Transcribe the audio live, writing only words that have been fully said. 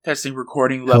Testing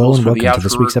recording Hello levels and for the welcome outro to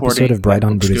this week's recording. episode of Bright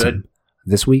on Looks Buddhism. good.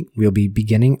 This week, we'll be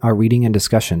beginning our reading and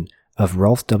discussion of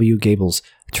Rolf W. Gabel's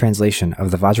translation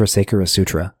of the Vajrasekhara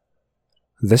Sutra.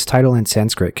 This title in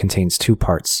Sanskrit contains two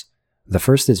parts. The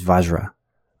first is Vajra.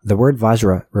 The word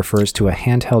Vajra refers to a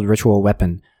handheld ritual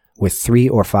weapon with 3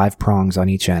 or 5 prongs on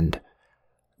each end.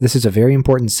 This is a very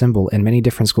important symbol in many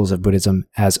different schools of Buddhism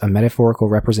as a metaphorical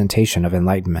representation of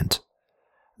enlightenment.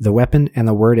 The weapon and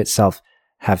the word itself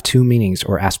have two meanings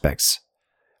or aspects.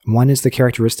 One is the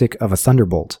characteristic of a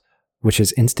thunderbolt, which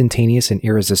is instantaneous and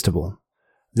irresistible.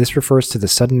 This refers to the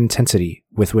sudden intensity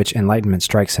with which enlightenment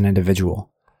strikes an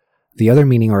individual. The other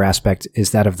meaning or aspect is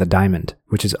that of the diamond,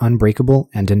 which is unbreakable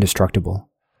and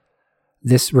indestructible.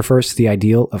 This refers to the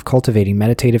ideal of cultivating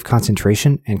meditative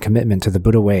concentration and commitment to the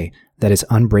Buddha way that is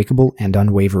unbreakable and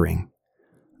unwavering.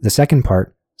 The second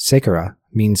part, Sekhara,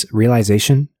 means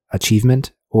realization,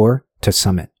 achievement, or to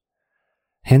summit.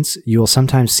 Hence, you will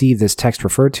sometimes see this text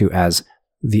referred to as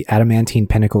the Adamantine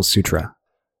Pinnacles Sutra.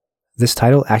 This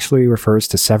title actually refers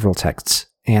to several texts,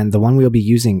 and the one we'll be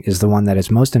using is the one that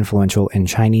is most influential in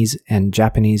Chinese and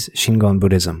Japanese Shingon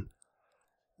Buddhism.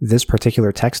 This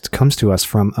particular text comes to us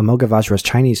from Amoghavajra's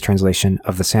Chinese translation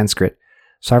of the Sanskrit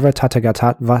Sarva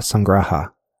Tathagatatva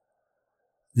Sangraha.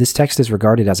 This text is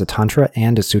regarded as a tantra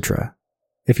and a sutra.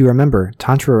 If you remember,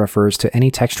 Tantra refers to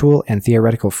any textual and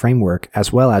theoretical framework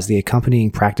as well as the accompanying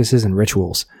practices and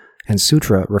rituals, and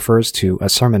Sutra refers to a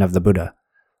sermon of the Buddha.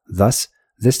 Thus,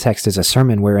 this text is a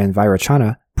sermon wherein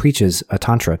Vairocana preaches a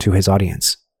Tantra to his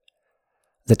audience.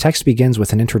 The text begins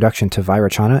with an introduction to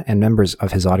Vairocana and members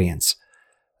of his audience.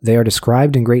 They are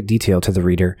described in great detail to the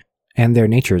reader, and their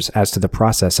natures as to the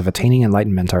process of attaining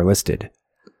enlightenment are listed.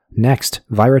 Next,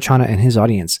 Vairocana and his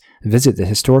audience visit the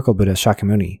historical Buddha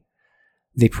Shakyamuni.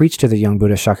 They preach to the young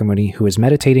Buddha Shakyamuni who is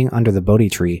meditating under the Bodhi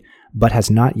tree but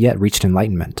has not yet reached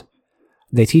enlightenment.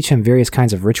 They teach him various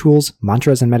kinds of rituals,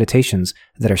 mantras, and meditations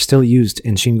that are still used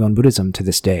in Shingon Buddhism to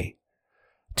this day.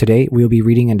 Today, we will be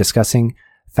reading and discussing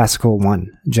Fascicle 1,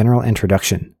 General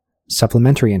Introduction,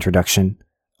 Supplementary Introduction,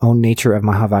 Own Nature of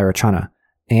Mahavairocana,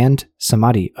 and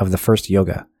Samadhi of the First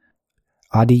Yoga.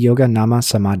 Adi Yoga Nama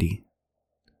Samadhi.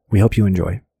 We hope you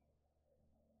enjoy.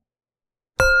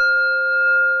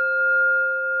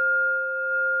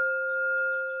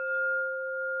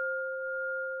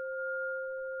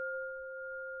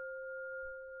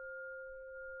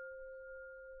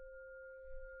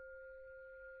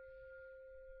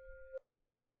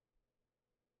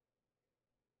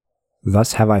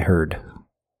 Thus have I heard.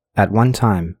 At one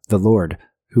time, the Lord,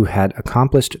 who had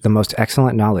accomplished the most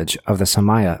excellent knowledge of the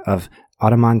Samaya of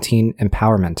adamantine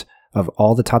empowerment of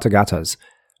all the Tathagatas,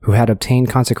 who had obtained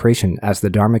consecration as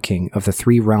the Dharma king of the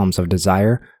 3 realms of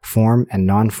desire, form, and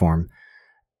non-form,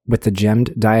 with the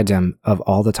gemmed diadem of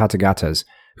all the Tathagatas,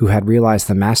 who had realized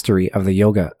the mastery of the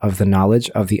yoga of the knowledge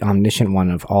of the omniscient one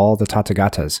of all the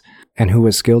Tathagatas, and who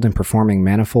was skilled in performing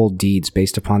manifold deeds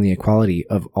based upon the equality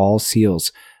of all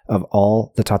seals of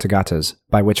all the Tathagatas,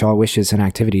 by which all wishes and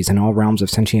activities in all realms of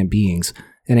sentient beings,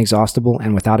 inexhaustible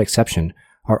and without exception,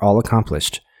 are all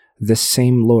accomplished. This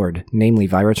same Lord, namely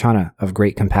Vairocana of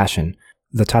great compassion,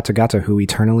 the Tathagata who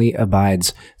eternally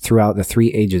abides throughout the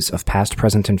 3 ages of past,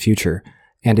 present, and future,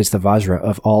 and is the Vajra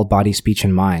of all body, speech,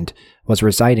 and mind, was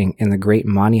residing in the great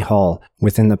Mani Hall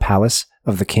within the palace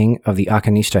of the king of the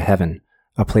Akanishta heaven,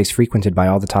 a place frequented by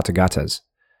all the Tathagatas.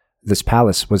 This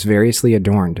palace was variously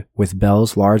adorned with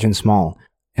bells large and small,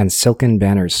 and silken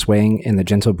banners swaying in the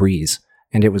gentle breeze,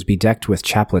 and it was bedecked with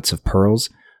chaplets of pearls,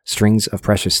 strings of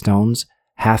precious stones,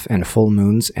 half and full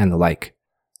moons, and the like.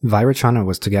 Vairocana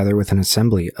was together with an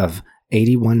assembly of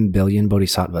 81 billion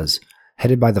bodhisattvas,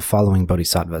 headed by the following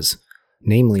bodhisattvas,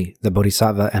 namely the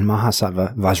Bodhisattva and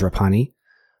Mahasattva Vajrapani,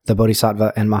 the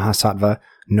Bodhisattva and Mahasattva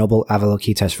Noble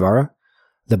Avalokiteshvara,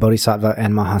 the Bodhisattva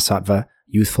and Mahasattva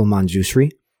Youthful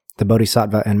Manjushri, the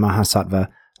Bodhisattva and Mahasattva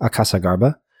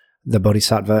Akasagarbha, the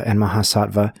Bodhisattva and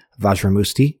Mahasattva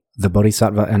Vajramusti, the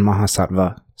Bodhisattva and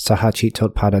Mahasattva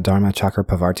Sahachitotpada Dharma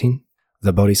Chakrapavartin,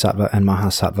 the Bodhisattva and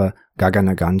Mahasattva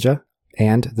Gaganaganja,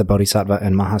 and the Bodhisattva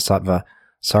and Mahasattva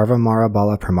Sarvamara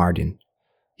Bala Pramardin.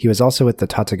 He was also with the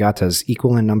Tathagatas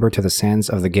equal in number to the sands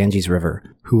of the Ganges River,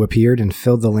 who appeared and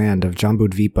filled the land of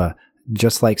Jambudvipa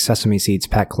just like sesame seeds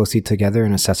packed closely together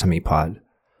in a sesame pod.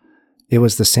 It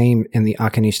was the same in the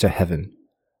Akanishta heaven.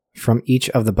 From each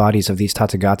of the bodies of these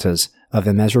Tathagatas of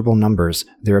immeasurable numbers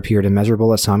there appeared immeasurable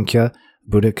Asamkhya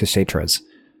Buddha Kshetras,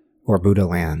 or Buddha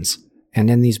lands, and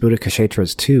in these Buddha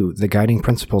Kshetras too the guiding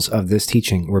principles of this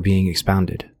teaching were being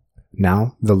expounded.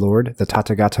 Now, the Lord, the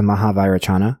Tathagata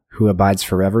Mahavairocana, who abides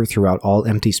forever throughout all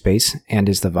empty space and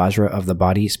is the Vajra of the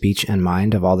body, speech, and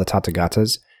mind of all the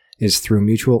Tathagatas, is through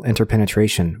mutual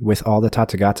interpenetration with all the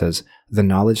Tathagatas, the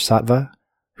knowledge sattva,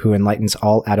 who enlightens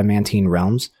all adamantine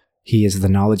realms. He is the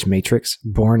knowledge matrix,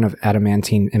 born of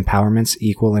adamantine empowerments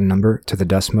equal in number to the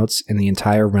dust motes in the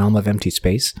entire realm of empty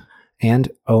space,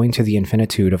 and, owing to the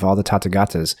infinitude of all the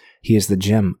Tathagatas, he is the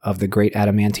gem of the great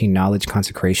adamantine knowledge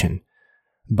consecration.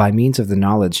 By means of the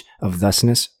knowledge of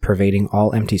thusness pervading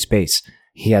all empty space,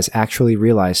 he has actually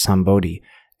realized Sambodhi,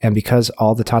 and because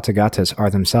all the Tathagatas are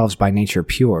themselves by nature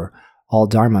pure, all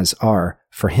dharmas are,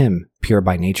 for him, pure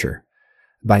by nature.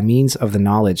 By means of the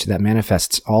knowledge that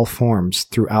manifests all forms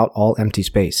throughout all empty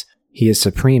space, he is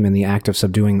supreme in the act of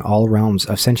subduing all realms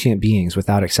of sentient beings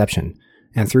without exception,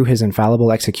 and through his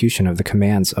infallible execution of the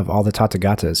commands of all the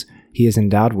Tathagatas, he is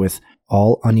endowed with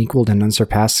all unequaled and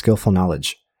unsurpassed skillful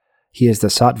knowledge. He is the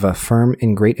sattva firm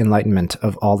in great enlightenment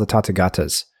of all the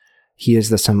Tathagatas. He is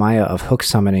the samaya of hook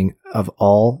summoning of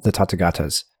all the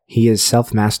Tathagatas. He is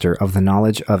self-master of the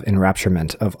knowledge of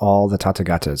enrapturement of all the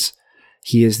Tathagatas.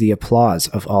 He is the applause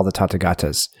of all the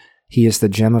Tathagatas. He is the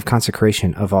gem of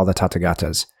consecration of all the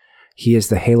Tathagatas. He is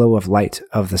the halo of light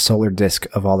of the solar disk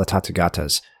of all the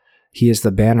Tathagatas. He is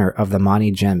the banner of the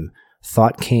Mani gem,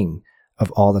 thought king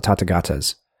of all the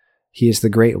Tathagatas. He is the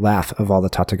great laugh of all the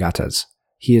Tathagatas.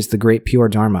 He is the great pure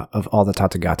dharma of all the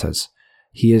Tathagatas.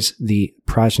 He is the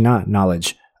prajna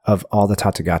knowledge of all the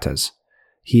Tathagatas.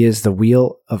 He is the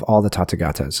wheel of all the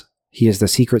Tathagatas. He is the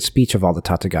secret speech of all the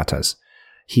Tathagatas.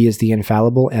 He is the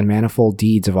infallible and manifold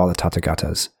deeds of all the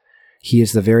Tathagatas. He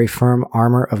is the very firm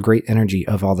armor of great energy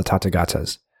of all the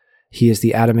Tathagatas. He is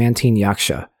the adamantine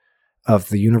yaksha of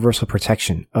the universal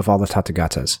protection of all the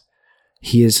Tathagatas.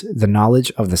 He is the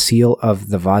knowledge of the seal of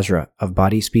the Vajra of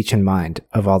body, speech, and mind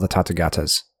of all the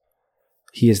Tathagatas.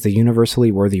 He is the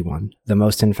universally worthy one, the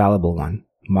most infallible one,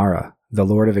 Mara, the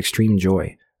Lord of extreme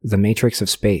joy, the matrix of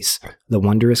space, the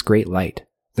wondrous great light,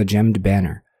 the gemmed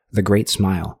banner, the great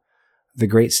smile, the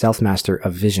great self-master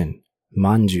of vision,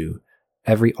 Manju,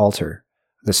 every altar,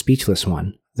 the speechless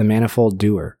one, the manifold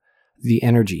doer, the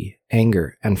energy,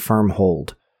 anger, and firm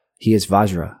hold. He is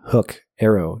Vajra, hook,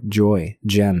 arrow, joy,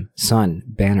 gem, sun,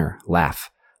 banner, laugh,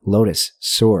 lotus,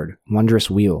 sword, wondrous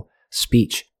wheel,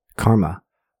 speech, karma,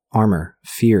 armor,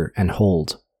 fear, and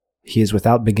hold. He is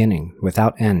without beginning,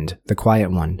 without end, the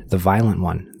quiet one, the violent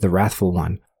one, the wrathful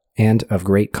one, and of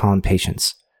great calm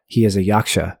patience. He is a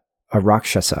yaksha, a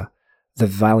rakshasa, the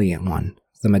valiant one,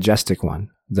 the majestic one,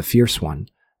 the fierce one,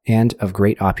 and of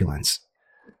great opulence.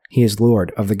 He is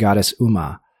lord of the goddess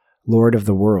Uma, lord of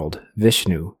the world,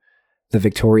 Vishnu, the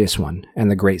victorious one,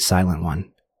 and the great silent one.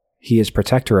 He is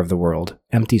protector of the world,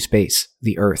 empty space,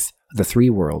 the earth, the three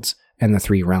worlds, and the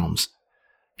three realms.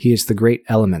 He is the great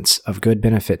elements of good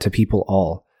benefit to people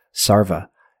all, Sarva,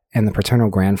 and the paternal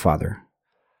grandfather.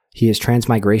 He is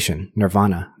transmigration,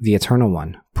 nirvana, the eternal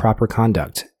one, proper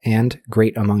conduct, and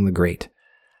great among the great.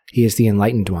 He is the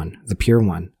enlightened one, the pure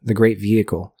one, the great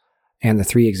vehicle, and the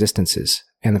three existences,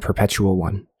 and the perpetual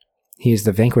one. He is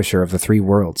the vanquisher of the three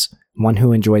worlds, one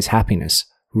who enjoys happiness,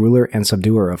 ruler and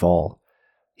subduer of all.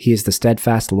 He is the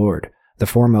steadfast Lord, the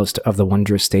foremost of the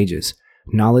wondrous stages,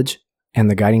 knowledge, and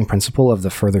the guiding principle of the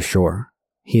further shore.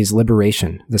 He is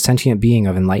liberation, the sentient being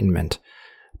of enlightenment,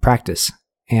 practice,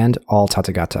 and all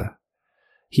Tathagata.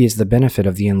 He is the benefit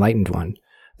of the enlightened one,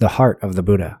 the heart of the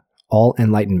Buddha, all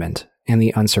enlightenment, and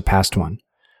the unsurpassed one.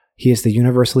 He is the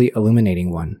universally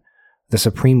illuminating one, the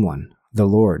supreme one, the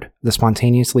Lord, the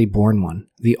spontaneously born one,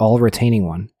 the all-retaining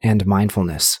one, and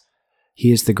mindfulness.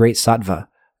 He is the great sattva,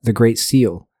 the great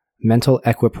seal, mental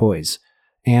equipoise,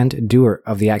 and doer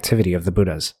of the activity of the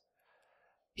Buddhas.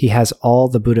 He has all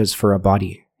the Buddhas for a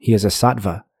body. He is a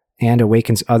sattva, and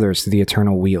awakens others to the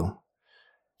eternal wheel.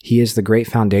 He is the great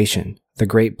foundation, the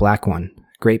great black one,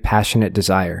 great passionate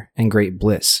desire, and great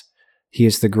bliss. He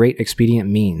is the great expedient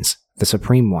means, the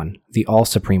supreme one, the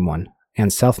all-supreme one,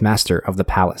 and self-master of the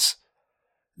palace.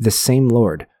 This same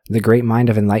Lord, the great mind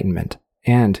of enlightenment,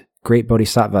 and great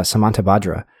Bodhisattva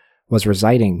Samantabhadra, was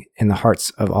residing in the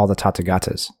hearts of all the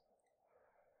Tathagatas.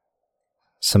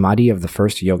 Samadhi of the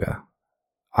first yoga.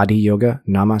 Adi Yoga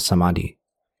Nama Samadhi.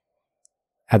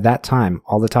 At that time,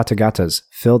 all the Tathagatas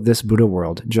filled this Buddha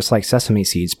world just like sesame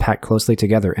seeds packed closely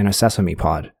together in a sesame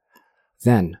pod.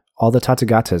 Then, all the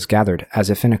Tathagatas gathered as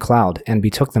if in a cloud and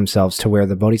betook themselves to where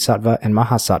the Bodhisattva and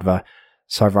Mahasattva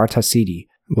Sarvartasiddhi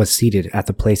was seated at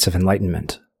the place of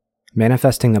enlightenment.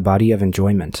 Manifesting the body of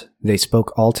enjoyment, they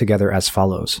spoke all together as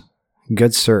follows.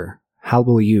 Good sir, how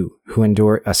will you, who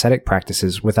endure ascetic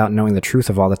practices without knowing the truth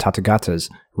of all the Tathagatas,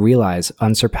 realize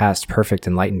unsurpassed perfect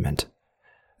enlightenment?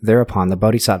 Thereupon the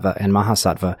Bodhisattva and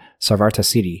Mahasattva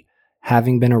Sarvartasiddhi,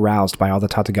 having been aroused by all the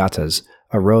Tathagatas,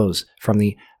 arose from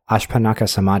the Ashpanaka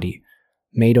Samadhi,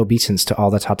 made obeisance to all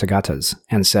the Tathagatas,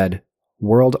 and said,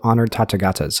 "World-honored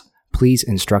Tathagatas, please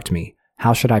instruct me.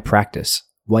 How should I practice?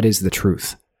 What is the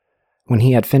truth?" When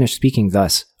he had finished speaking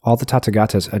thus, all the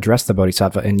Tathagatas addressed the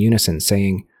Bodhisattva in unison,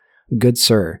 saying, "Good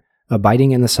sir,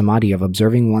 abiding in the samadhi of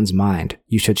observing one's mind,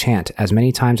 you should chant as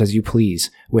many times as you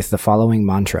please with the following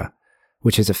mantra,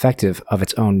 which is effective of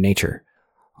its own nature.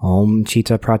 Om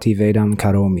Chitta Prativedam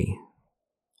Karomi.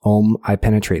 Om, I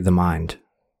penetrate the mind."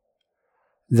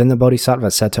 Then the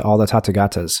Bodhisattva said to all the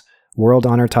Tathagatas,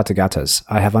 "World-honored Tathagatas,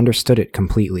 I have understood it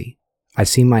completely. I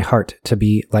see my heart to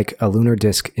be like a lunar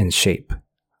disk in shape."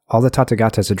 All the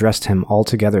Tathagatas addressed him all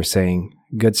together, saying,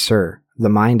 "Good sir, the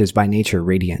mind is by nature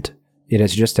radiant. It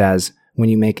is just as, when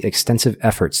you make extensive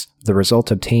efforts, the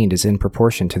result obtained is in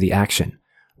proportion to the action,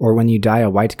 or when you dye a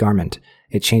white garment,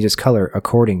 it changes color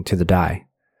according to the dye."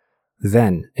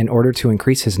 Then, in order to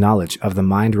increase his knowledge of the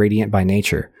mind radiant by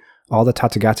nature, all the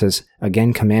Tathagatas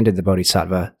again commanded the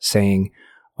Bodhisattva, saying,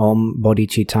 "Om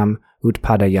Bodhicittam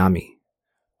Utpadayami.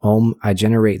 Om, I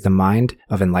generate the mind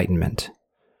of enlightenment,"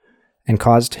 and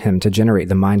caused him to generate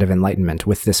the mind of enlightenment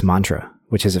with this mantra,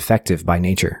 which is effective by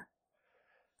nature.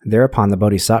 Thereupon the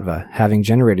Bodhisattva, having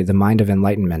generated the mind of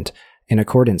enlightenment in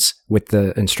accordance with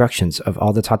the instructions of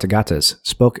all the Tathagatas,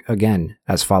 spoke again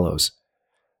as follows.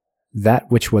 "That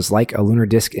which was like a lunar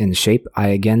disk in shape, I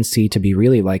again see to be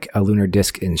really like a lunar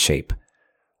disk in shape."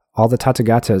 All the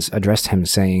Tathagatas addressed him,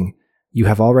 saying, "You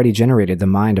have already generated the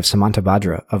mind of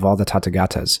Samantabhadra of all the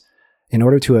Tathagatas. In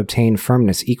order to obtain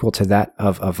firmness equal to that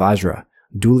of a Vajra,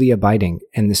 duly abiding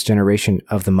in this generation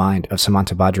of the mind of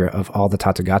Samantabhadra of all the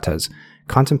Tathagatas,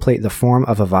 contemplate the form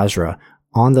of a Vajra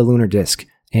on the lunar disk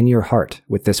in your heart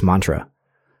with this mantra.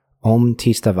 Om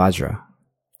Tista Vajra.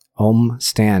 Om,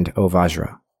 stand, O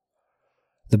Vajra."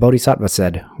 The Bodhisattva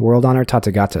said, "World-honored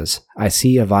Tathagatas, I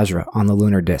see a Vajra on the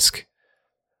lunar disk."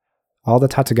 All the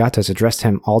Tathagatas addressed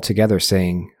him all together,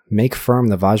 saying, "Make firm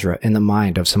the Vajra in the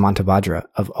mind of Samantabhadra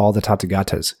of all the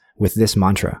Tathagatas with this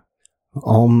mantra.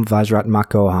 Om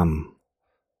Vajratmakoham.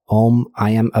 Om, I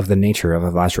am of the nature of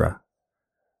a Vajra."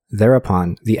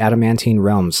 Thereupon, the adamantine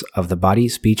realms of the body,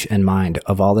 speech, and mind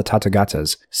of all the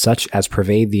Tathagatas, such as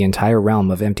pervade the entire realm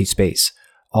of empty space,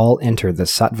 all enter the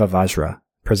Sattva Vajra,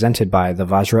 presented by the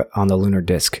Vajra on the lunar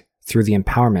disk, through the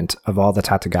empowerment of all the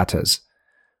Tathagatas.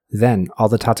 Then all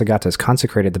the Tathagatas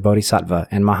consecrated the Bodhisattva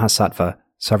and Mahasattva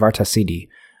Sarvartasiddhi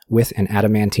with an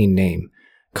adamantine name,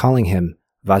 calling him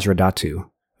Vajradhatu,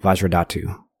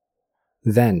 Vajradhatu.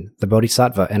 Then the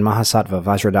Bodhisattva and Mahasattva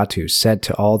Vajradhatu said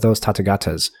to all those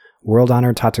Tathagatas,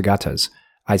 "World-honored Tathagatas,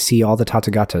 I see all the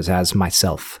Tathagatas as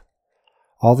myself."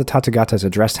 All the Tathagatas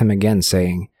addressed him again,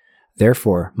 saying,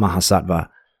 "Therefore, Mahasattva,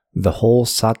 the whole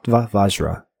Sattva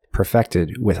Vajra,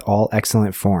 perfected with all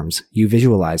excellent forms, you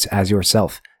visualize as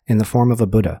yourself in the form of a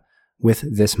Buddha with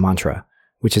this mantra,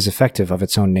 which is effective of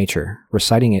its own nature,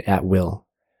 reciting it at will.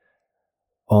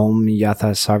 Om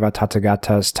Yatha Sarva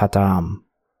Tathagatas Tatam.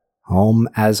 Om,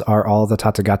 as are all the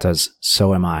Tathagatas,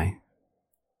 so am I."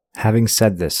 Having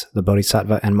said this, the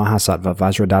Bodhisattva and Mahasattva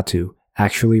Vajradhatu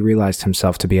actually realized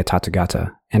himself to be a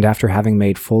Tathagata, and after having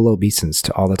made full obeisance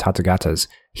to all the Tathagatas,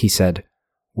 he said,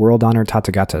 "World-honored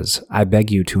Tathagatas, I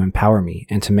beg you to empower me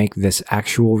and to make this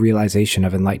actual realization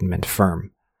of enlightenment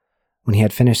firm." When he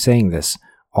had finished saying this,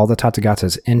 all the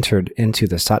Tathagatas entered into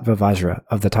the Sattva Vajra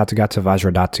of the Tathagata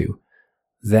Vajradhatu.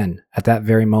 Then, at that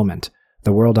very moment,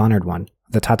 the world-honored one,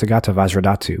 the Tathagata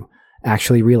Vajradhatu,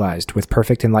 actually realized with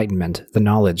perfect enlightenment the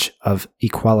knowledge of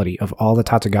equality of all the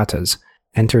Tathagatas,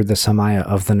 entered the Samaya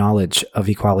of the knowledge of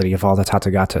equality of all the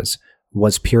Tathagatas,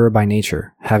 was pure by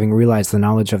nature, having realized the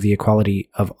knowledge of the equality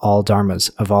of all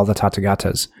dharmas of all the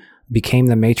Tathagatas, became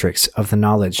the matrix of the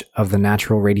knowledge of the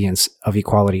natural radiance of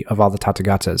equality of all the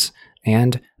Tathagatas,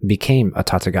 and became a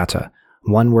Tathagata,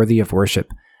 one worthy of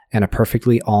worship, and a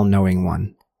perfectly all-knowing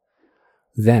one.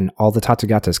 Then all the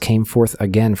Tathagatas came forth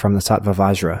again from the Sattva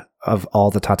Vajra of all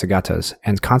the Tathagatas,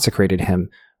 and consecrated him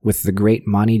with the great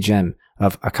Mani gem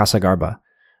of Akasagarbha,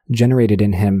 generated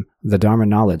in him the Dharma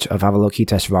knowledge of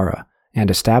Avalokiteshvara,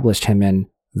 and established him in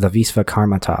the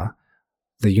Visvakarmata,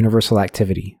 the universal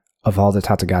activity of all the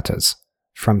Tathagatas.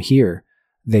 From here,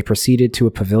 they proceeded to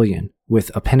a pavilion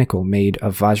with a pinnacle made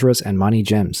of Vajras and Mani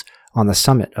gems on the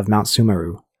summit of Mount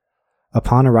Sumeru.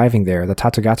 Upon arriving there, the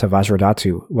Tathagata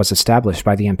Vajradhatu was established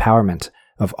by the empowerment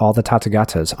of all the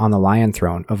Tathagatas on the lion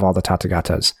throne of all the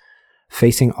Tathagatas,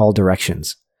 facing all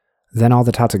directions. Then all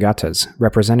the Tathagatas,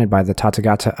 represented by the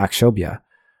Tathagata Akshobhya,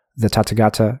 the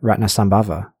Tathagata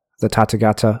Ratnasambhava, the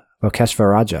Tathagata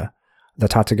Lokeshvaraja, the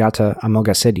Tathagata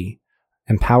Amoghasiddhi,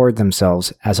 empowered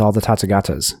themselves as all the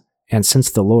Tathagatas, and since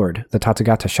the Lord, the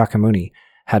Tathagata Shakyamuni,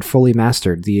 had fully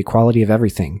mastered the equality of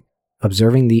everything,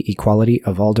 Observing the equality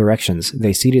of all directions,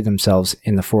 they seated themselves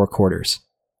in the four quarters.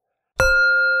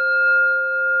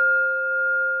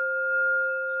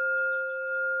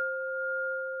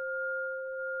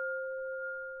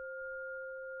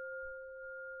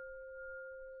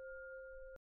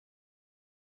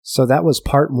 So that was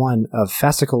part 1 of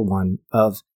Fascicle 1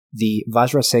 of the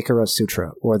Vajrasekhara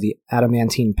Sutra, or the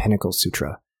Adamantine Pinnacle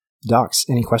Sutra. Docs,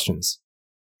 any questions?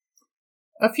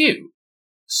 A few.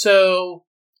 So,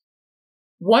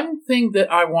 one thing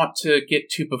that I want to get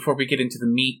to before we get into the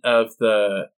meat of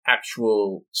the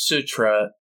actual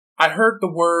sutra, I heard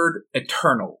the word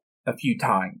eternal a few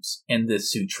times in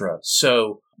this sutra.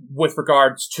 So, with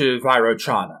regards to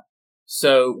Vairochana.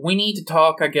 So, we need to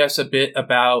talk, I guess, a bit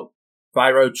about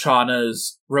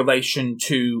Vairochana's relation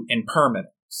to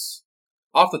impermanence.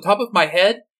 Off the top of my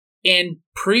head, in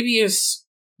previous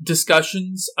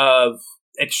discussions of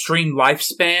extreme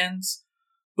lifespans,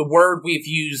 the word we've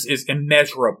used is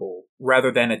immeasurable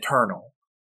rather than eternal.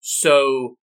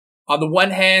 So, on the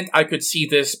one hand, I could see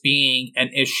this being an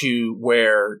issue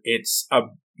where it's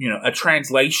a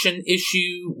translation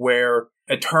issue where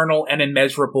eternal and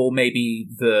immeasurable, maybe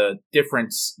the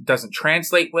difference doesn't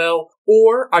translate well.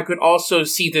 Or I could also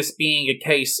see this being a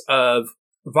case of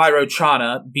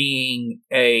Vairochana being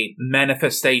a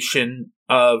manifestation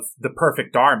of the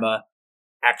perfect Dharma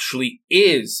actually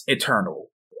is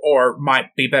eternal, or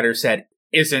might be better said,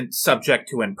 isn't subject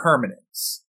to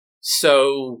impermanence.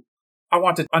 So I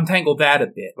want to untangle that a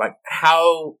bit. Like,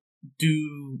 how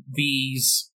do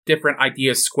these different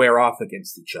ideas square off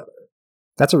against each other?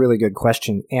 That's a really good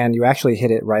question, and you actually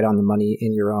hit it right on the money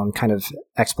in your own kind of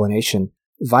explanation.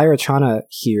 Vairochana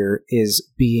here is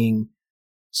being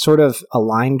sort of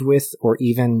aligned with, or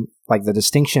even like the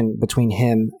distinction between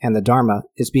him and the Dharma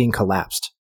is being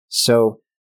collapsed. So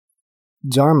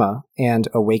Dharma and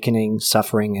awakening,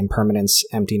 suffering, impermanence,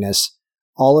 emptiness,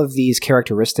 all of these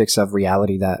characteristics of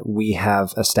reality that we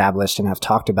have established and have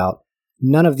talked about,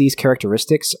 none of these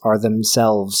characteristics are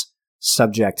themselves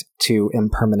subject to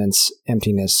impermanence,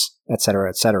 emptiness, etc.,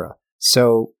 etc.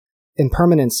 So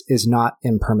impermanence is not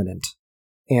impermanent,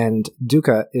 and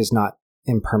dukkha is not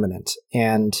impermanent,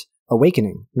 and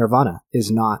awakening, nirvana,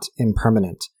 is not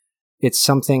impermanent. It's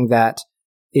something that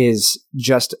is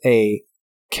just a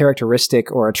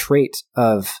characteristic or a trait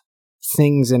of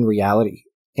things in reality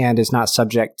and is not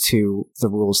subject to the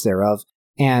rules thereof.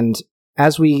 And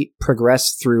as we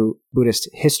progress through Buddhist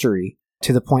history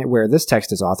to the point where this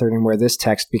text is authored and where this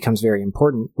text becomes very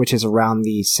important, which is around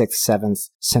the 6th, 7th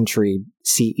century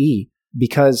CE,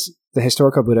 because the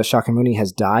historical Buddha Shakyamuni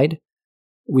has died,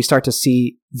 we start to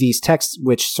see these texts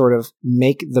which sort of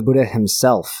make the Buddha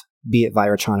himself, be it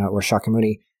Vairochana or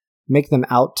Shakyamuni, make them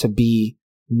out to be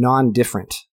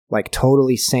non-different, like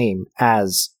totally same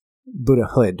as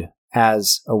Buddhahood,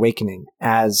 as awakening,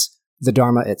 as the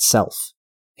Dharma itself.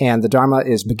 And the Dharma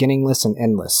is beginningless and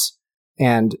endless.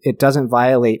 And it doesn't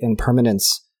violate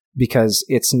impermanence because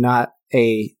it's not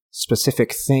a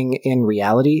specific thing in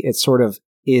reality. It sort of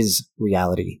is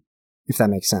reality, if that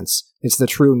makes sense. It's the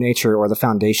true nature or the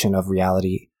foundation of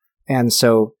reality. And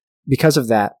so because of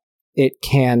that, it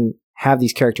can have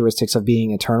these characteristics of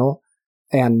being eternal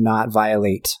and not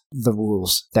violate the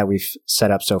rules that we've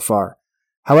set up so far.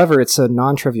 However, it's a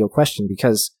non-trivial question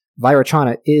because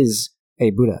Vairochana is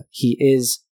a Buddha. He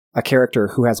is a character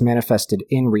who has manifested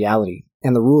in reality.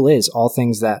 And the rule is all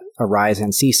things that arise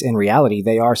and cease in reality,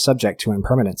 they are subject to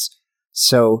impermanence.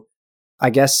 So I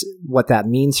guess what that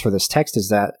means for this text is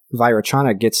that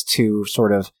Vairochana gets to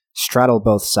sort of straddle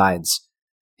both sides.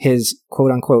 His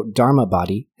quote-unquote Dharma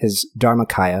body, his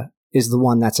Dharmakaya, is the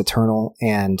one that's eternal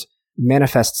and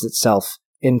manifests itself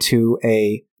into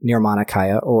a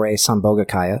Nirmanakaya or a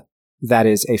Sambhogakaya, that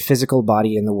is a physical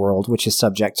body in the world which is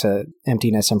subject to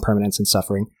emptiness, impermanence, and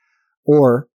suffering,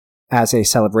 or as a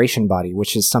celebration body,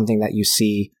 which is something that you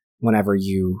see whenever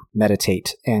you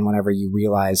meditate and whenever you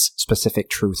realize specific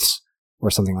truths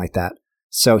or something like that.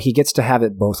 So he gets to have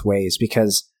it both ways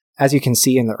because, as you can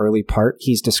see in the early part,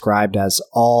 he's described as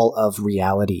all of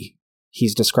reality.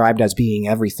 He's described as being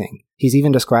everything. He's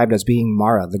even described as being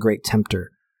Mara, the great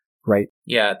tempter, right?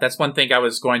 Yeah, that's one thing I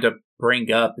was going to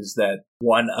bring up, is that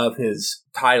one of his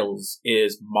titles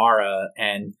is Mara,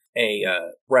 and a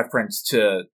reference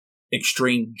to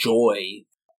extreme joy.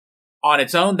 On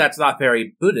its own, that's not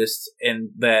very Buddhist,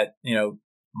 in that,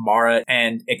 Mara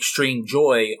and extreme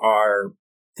joy are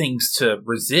things to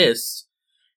resist,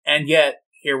 and yet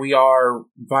here we are.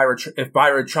 If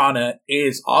Vairochana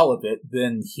is all of it,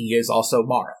 then he is also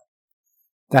Mara.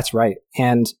 That's right.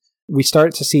 And we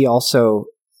start to see also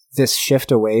this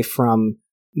shift away from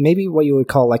maybe what you would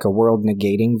call like a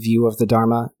world-negating view of the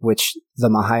Dharma, which the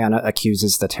Mahayana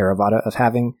accuses the Theravada of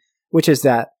having, which is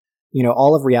that,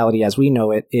 all of reality as we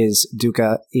know it is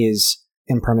dukkha, is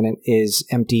impermanent, is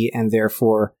empty, and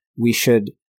therefore we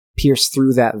should pierce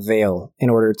through that veil in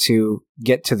order to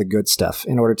get to the good stuff,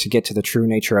 in order to get to the true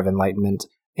nature of enlightenment.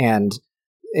 And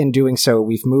in doing so,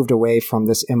 we've moved away from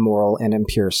this immoral and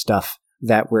impure stuff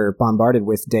that we're bombarded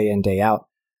with day in, day out.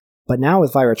 But now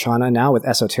with Vairocana, now with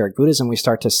esoteric Buddhism, we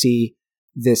start to see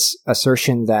this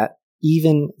assertion that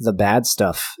even the bad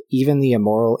stuff, even the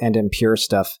immoral and impure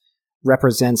stuff,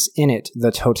 represents in it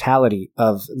the totality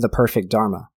of the perfect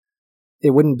Dharma.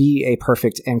 It wouldn't be a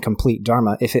perfect and complete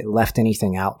Dharma if it left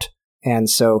anything out. And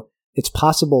so it's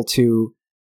possible to,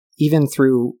 even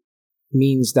through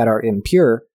means that are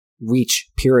impure, reach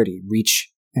purity,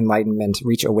 reach enlightenment,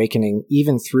 reach awakening,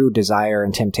 even through desire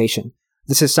and temptation.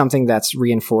 This is something that's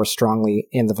reinforced strongly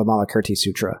in the Vimalakirti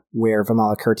Sutra, where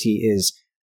Vimalakirti is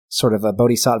sort of a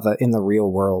bodhisattva in the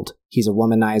real world. He's a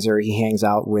womanizer. He hangs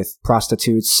out with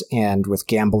prostitutes and with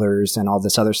gamblers and all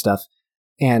this other stuff.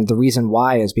 And the reason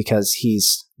why is because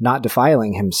he's not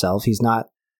defiling himself. He's not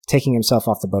taking himself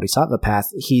off the bodhisattva path.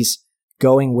 He's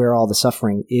going where all the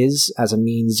suffering is as a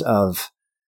means of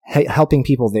helping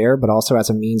people there, but also as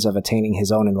a means of attaining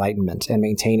his own enlightenment and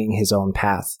maintaining his own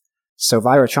path. So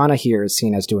Vairocana here is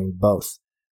seen as doing both.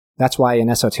 That's why in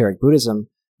esoteric Buddhism,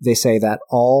 they say that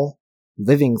all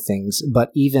living things,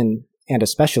 but even and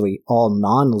especially all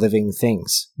non-living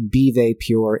things, be they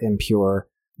pure, impure,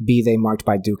 be they marked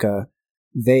by dukkha,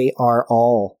 they are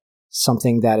all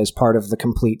something that is part of the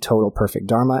complete, total, perfect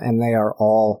Dharma, and they are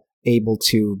all able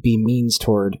to be means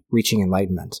toward reaching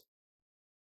enlightenment.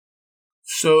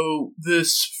 So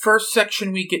this first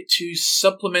section we get to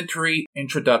supplementary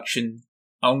introduction,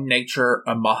 own nature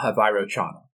of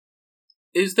Mahavairochana.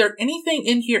 Is there anything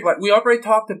in here, like we already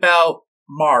talked about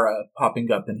Mara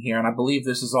popping up in here, and I believe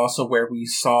this is also where we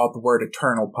saw the word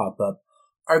eternal pop up.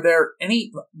 Are there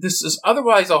any, this is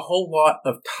otherwise a whole lot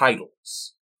of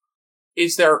titles.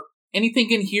 Is there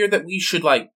anything in here that we should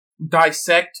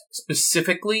dissect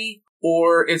specifically?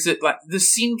 Or is it this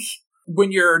seems,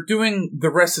 when you're doing the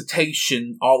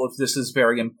recitation, all of this is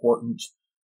very important.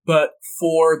 But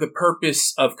for the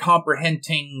purpose of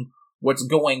comprehending what's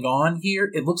going on here,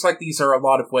 it looks like these are a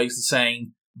lot of ways of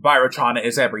saying Vairocana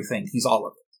is everything. He's all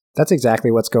of it. That's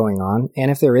exactly what's going on. And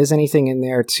if there is anything in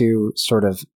there to sort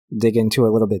of dig into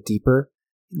a little bit deeper,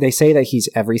 they say that he's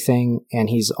everything and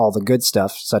he's all the good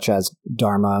stuff, such as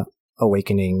Dharma,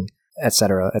 awakening,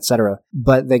 etc., etc.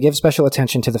 But they give special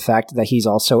attention to the fact that he's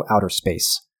also outer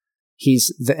space.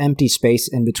 He's the empty space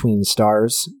in between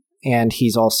stars, and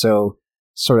he's also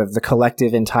sort of the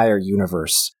collective entire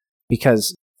universe.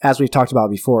 Because, as we've talked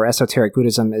about before, esoteric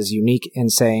Buddhism is unique in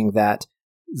saying that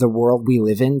the world we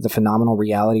live in, the phenomenal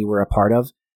reality we're a part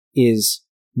of, is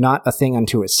not a thing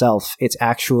unto itself. It's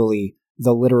actually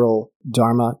the literal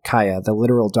Dharma Kaya, the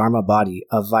literal Dharma body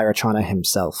of Vairocana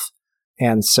himself.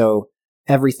 And so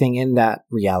everything in that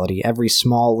reality, every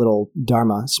small little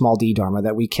Dharma, small d Dharma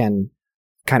that we can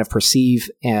kind of perceive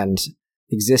and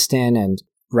exist in and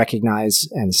recognize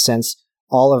and sense,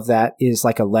 all of that is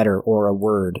like a letter or a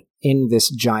word in this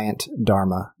giant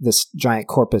Dharma, this giant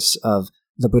corpus of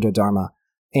the Buddha Dharma.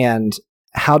 And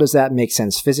how does that make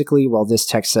sense physically? Well, this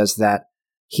text says that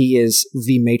he is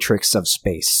the matrix of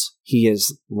space. He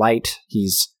is light.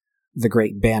 He's the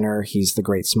great banner. He's the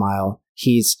great smile.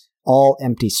 He's all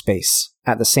empty space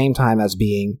at the same time as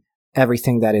being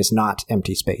everything that is not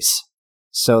empty space.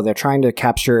 So they're trying to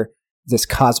capture this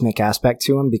cosmic aspect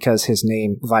to him because his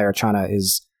name, Vairocana,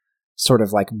 is sort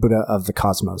of like Buddha of the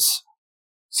cosmos.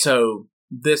 So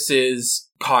this is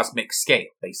cosmic scale,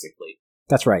 basically.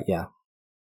 That's right, yeah.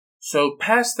 So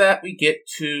past that, we get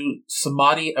to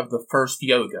Samadhi of the first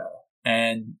yoga.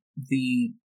 And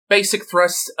the basic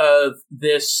thrust of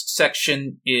this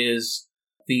section is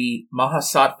the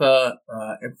Mahasattva,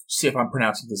 see if I'm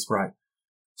pronouncing this right,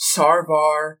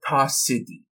 Sarvartha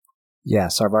Siddhi. Yeah,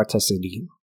 Sarvartha Siddhi.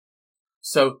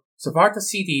 So Sarvartha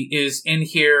Siddhi is in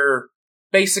here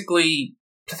basically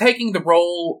taking the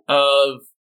role of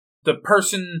the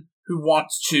person who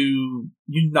wants to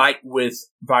unite with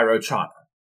Vairocana.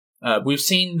 We've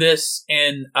seen this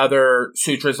in other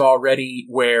sutras already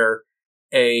where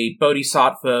a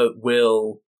bodhisattva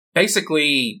will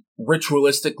basically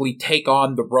ritualistically take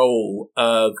on the role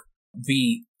of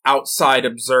the outside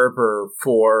observer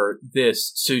for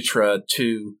this sutra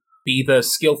to be the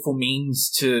skillful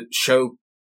means to show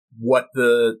what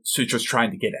the sutra's trying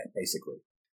to get at, basically.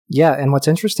 Yeah, and what's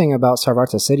interesting about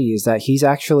Sarvartha Siddhi is that he's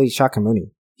actually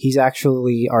Shakyamuni. He's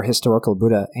actually our historical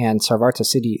Buddha, and Sarvartha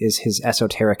Siddhi is his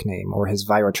esoteric name, or his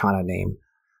Vairocana name.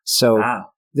 So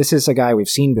this is a guy we've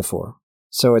seen before.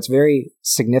 So it's very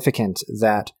significant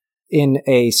that in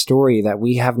a story that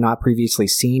we have not previously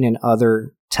seen in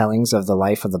other tellings of the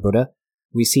life of the Buddha,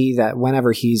 we see that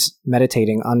whenever he's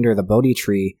meditating under the Bodhi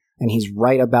tree and he's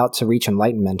right about to reach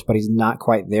enlightenment, but he's not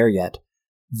quite there yet,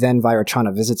 then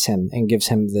Vajrachana visits him and gives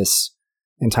him this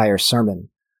entire sermon.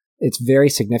 It's very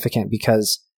significant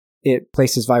because it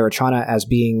places Vajrachana as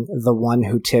being the one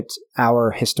who tipped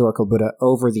our historical Buddha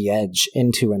over the edge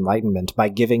into enlightenment by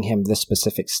giving him this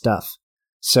specific stuff.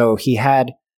 So he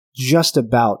had just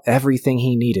about everything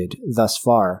he needed thus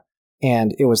far,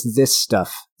 and it was this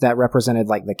stuff that represented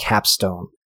like the capstone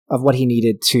of what he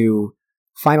needed to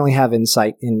finally have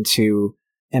insight into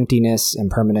emptiness,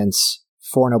 impermanence,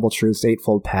 Four Noble Truths,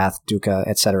 Eightfold Path, dukkha,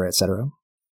 etc., etc.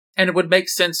 And it would make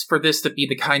sense for this to be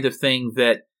the kind of thing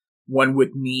that one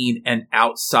would need an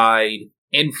outside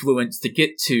influence to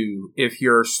get to if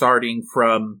you're starting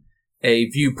from a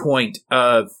viewpoint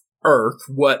of Earth,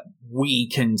 what we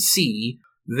can see.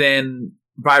 Then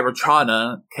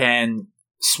Vajrachana can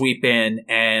sweep in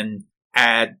and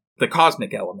add the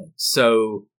cosmic element.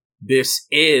 So this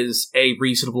is a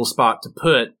reasonable spot to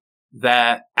put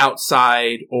that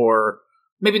outside, or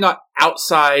maybe not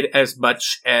outside as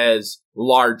much as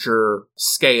larger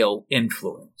scale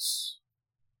influence.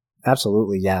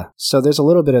 Absolutely, yeah. So there's a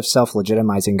little bit of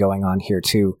self-legitimizing going on here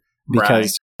too,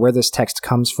 because where this text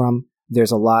comes from,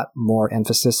 there's a lot more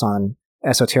emphasis on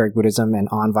esoteric Buddhism and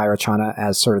on Vajrachana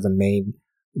as sort of the main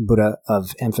Buddha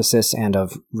of emphasis and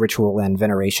of ritual and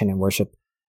veneration and worship.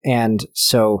 And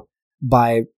so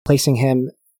by placing him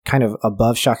kind of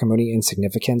above Shakyamuni in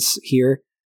significance here,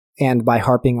 and by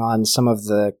harping on some of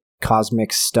the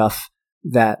cosmic stuff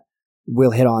that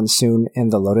we'll hit on soon in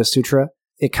the Lotus Sutra,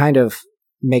 it kind of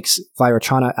makes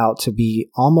Vajrachana out to be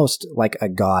almost like a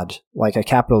god, like a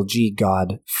capital G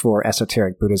god for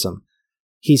esoteric Buddhism.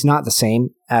 He's not the same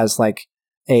as like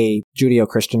a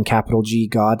Judeo-Christian capital G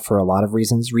god for a lot of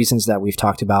reasons that we've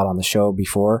talked about on the show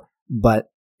before, but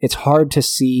it's hard to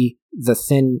see the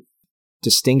thin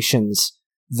distinctions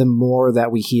the more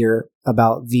that we hear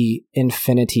about the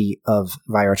infinity of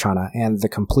Vajrachana and the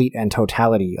complete and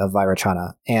totality of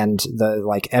Vajrachana and the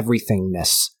like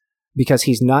everythingness. Because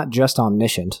he's not just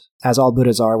omniscient, as all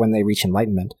Buddhas are when they reach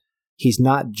enlightenment. He's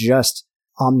not just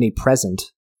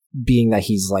omnipresent, being that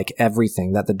he's like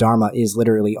everything, that the Dharma is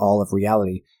literally all of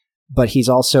reality. But he's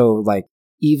also like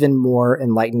even more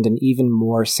enlightened and even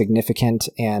more significant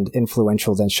and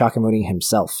influential than Shakyamuni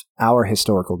himself, our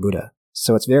historical Buddha.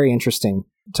 So it's very interesting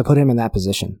to put him in that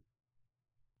position.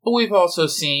 But we've also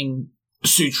seen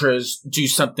sutras do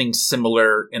something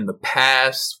similar in the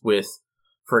past with,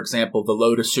 for example, the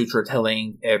Lotus Sutra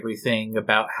telling everything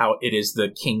about how it is the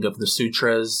king of the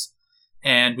sutras.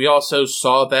 And we also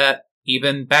saw that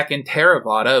even back in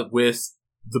Theravada with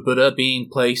the Buddha being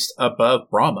placed above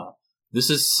Brahma. This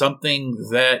is something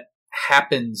that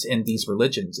happens in these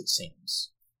religions, it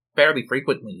seems. Fairly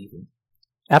frequently, even.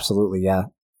 Absolutely, yeah.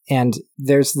 And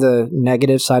there's the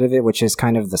negative side of it, which is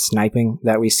kind of the sniping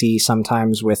that we see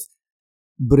sometimes with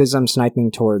Buddhism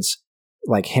sniping towards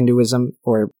like Hinduism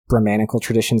or Brahmanical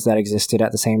traditions that existed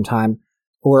at the same time,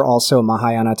 or also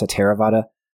Mahayana to Theravada.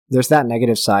 There's that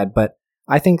negative side, but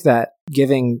I think that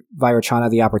giving Vajrachana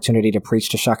the opportunity to preach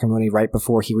to Shakyamuni right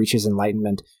before he reaches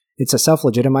enlightenment, it's a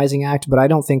self-legitimizing act, but I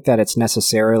don't think that it's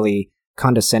necessarily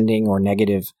condescending or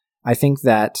negative. I think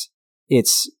that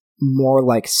it's more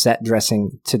like set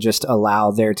dressing to just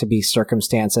allow there to be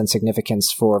circumstance and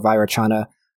significance for Vajrachana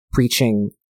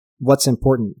preaching what's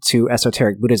important to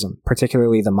esoteric Buddhism,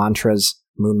 particularly the mantras,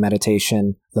 moon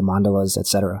meditation, the mandalas,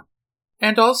 etc.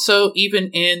 And also, even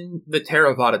in the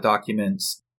Theravada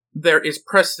documents, there is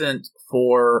precedent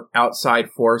for outside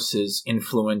forces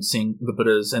influencing the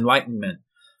Buddha's enlightenment.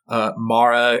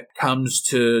 Mara comes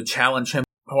to challenge him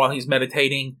while he's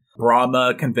meditating.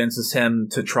 Brahma convinces him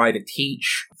to try to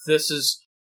teach.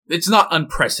 It's not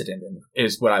unprecedented,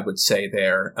 is what I would say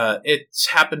there. It's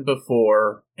happened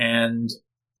before, and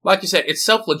like you said, it's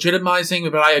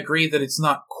self-legitimizing, but I agree that it's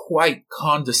not quite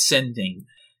condescending.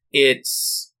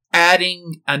 It's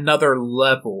adding another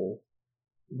level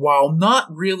while not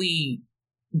really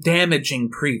damaging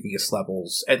previous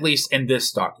levels, at least in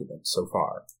this document so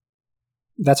far.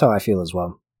 That's how I feel as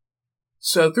well.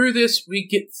 So through this, we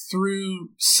get through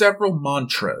several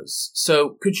mantras.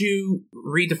 So could you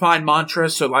redefine mantra?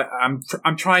 So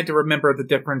I'm trying to remember the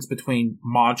difference between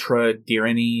mantra,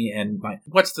 dharani, and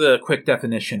what's the quick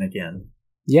definition again?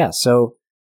 Yeah, so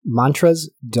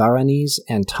mantras, dharanis,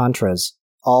 and tantras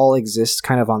all exist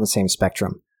kind of on the same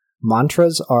spectrum.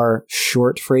 Mantras are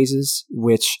short phrases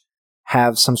which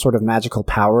have some sort of magical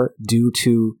power due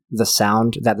to the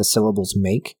sound that the syllables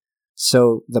make.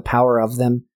 So the power of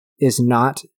them is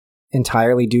not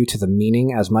entirely due to the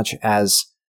meaning as much as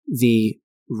the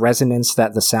resonance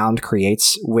that the sound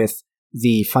creates with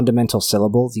the fundamental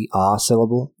syllable, the ah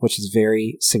syllable, which is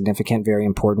very significant, very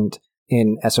important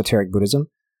in esoteric Buddhism.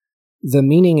 The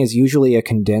meaning is usually a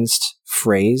condensed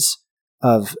phrase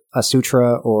of a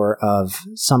sutra or of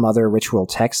some other ritual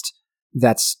text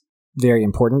that's very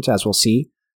important, as we'll see.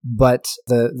 But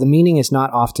the meaning is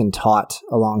not often taught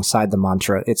alongside the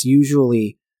mantra. It's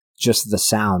usually just the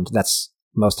sound that's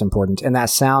most important. And that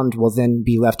sound will then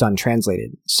be left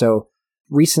untranslated. So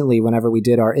recently, whenever we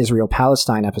did our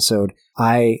Israel-Palestine episode,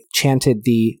 I chanted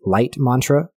the light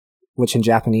mantra, which in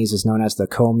Japanese is known as the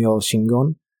Komyo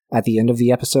Shingon, at the end of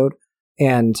the episode.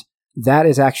 And that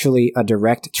is actually a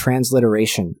direct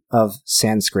transliteration of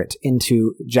Sanskrit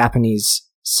into Japanese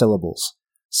syllables.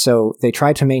 So they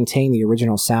try to maintain the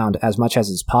original sound as much as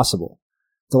is possible.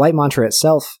 The light mantra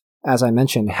itself, as I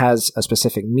mentioned, has a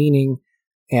specific meaning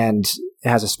and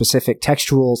has a specific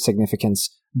textual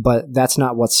significance, but that's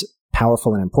not what's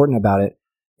powerful and important about it.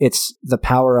 It's the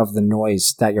power of the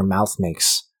noise that your mouth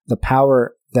makes, the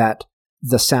power that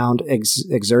the sound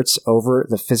exerts over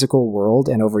the physical world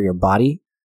and over your body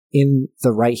in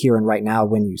the right here and right now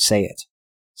when you say it.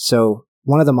 So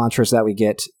one of the mantras that we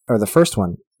get, or the first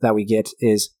one that we get,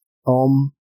 is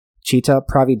Om Chitta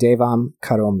Pravidevam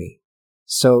Karomi.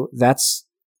 So that's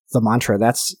the mantra.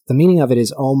 That's the meaning of it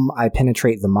is Om, I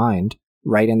penetrate the mind,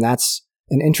 right? And that's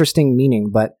an interesting meaning,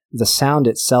 but the sound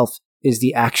itself is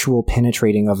the actual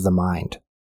penetrating of the mind.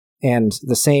 And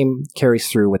the same carries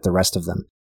through with the rest of them.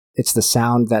 It's the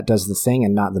sound that does the thing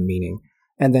and not the meaning.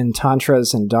 And then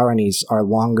tantras and dharanis are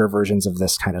longer versions of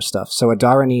this kind of stuff. So a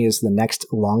dharani is the next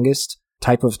longest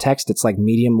type of text. It's like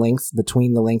medium length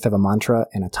between the length of a mantra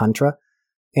and a tantra.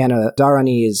 And a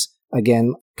dharani is,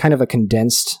 again, kind of a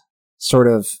condensed sort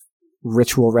of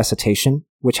ritual recitation,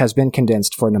 which has been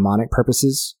condensed for mnemonic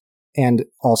purposes, and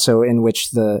also in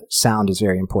which the sound is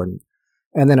very important.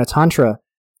 And then a tantra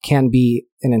can be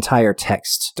an entire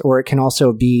text, or it can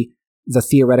also be the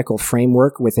theoretical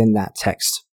framework within that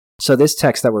text. So this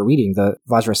text that we're reading, the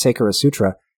Vajrasekhara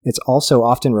Sutra, it's also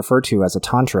often referred to as a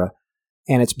tantra,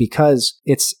 and it's because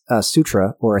it's a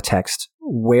sutra or a text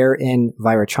wherein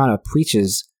Vairocana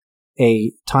preaches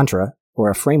a tantra or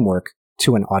a framework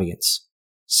to an audience.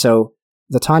 So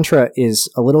the tantra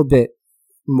is a little bit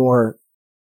more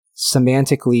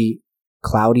semantically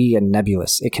cloudy and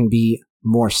nebulous. It can be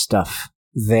more stuff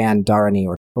than dharani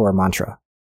or mantra.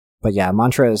 But yeah,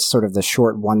 mantra is sort of the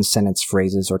short one-sentence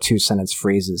phrases or two-sentence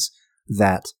phrases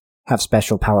that have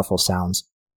special, powerful sounds.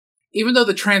 Even though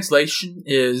the translation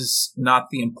is not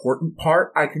the important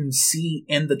part, I can see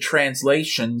in the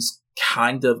translations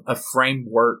kind of a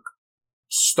framework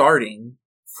starting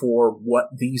for what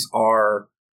these are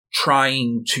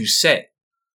trying to say.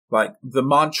 Like the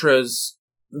mantras,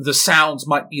 the sounds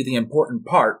might be the important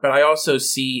part, but I also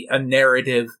see a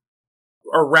narrative,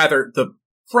 or rather the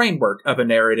framework of a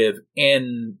narrative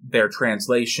in their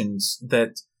translations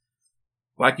that,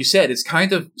 like you said, is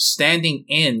kind of standing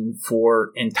in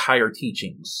for entire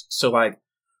teachings. So like,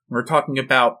 we're talking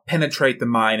about penetrate the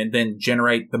mind and then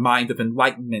generate the mind of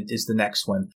enlightenment is the next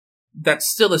one. That's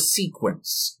still a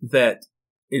sequence that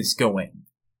is going.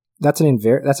 That's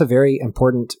a very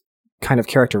important kind of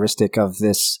characteristic of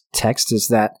this text, is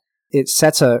that it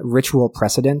sets a ritual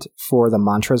precedent for the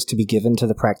mantras to be given to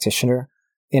the practitioner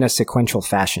in a sequential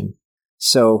fashion.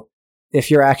 So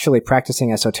if you're actually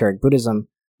practicing esoteric Buddhism,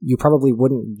 you probably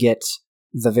wouldn't get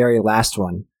the very last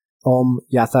one, Om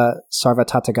Yatha Sarva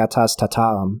Tathagatas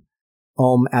Tatam,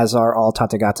 Om as are all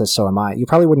Tathagatas, so am I. You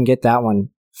probably wouldn't get that one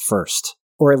first,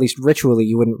 or at least ritually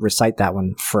you wouldn't recite that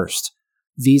one first.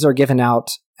 These are given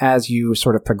out as you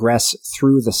sort of progress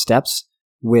through the steps,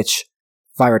 which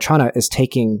Vairocana is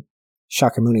taking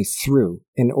Shakyamuni through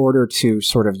in order to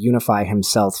sort of unify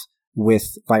himself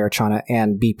with Vairocana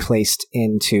and be placed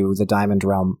into the Diamond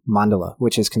Realm Mandala,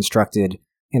 which is constructed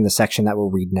in the section that we'll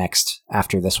read next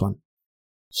after this one.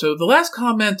 So the last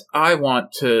comment I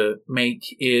want to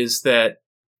make is that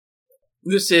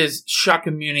this is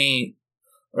Shakyamuni,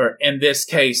 or in this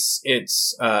case,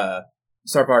 it's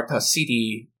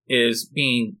Sarvartasiti, is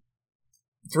being,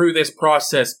 through this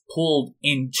process, pulled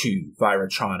into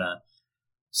Vairocana.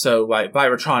 So, like,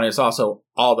 Vairocana is also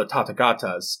all the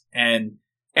Tathagatas, and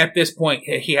at this point,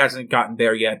 he hasn't gotten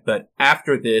there yet, but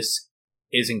after this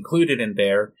is included in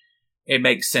there, it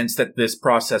makes sense that this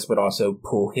process would also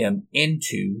pull him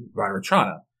into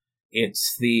Vairocana.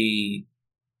 It's the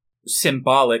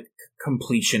symbolic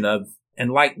completion of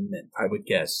enlightenment, I would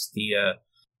guess.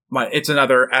 it's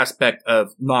another aspect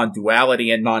of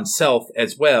non-duality and non-self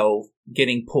as well,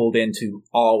 getting pulled into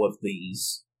all of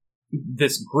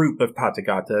this group of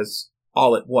Tathagatas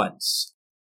all at once.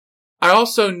 I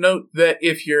also note that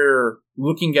if you're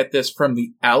looking at this from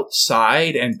the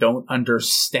outside and don't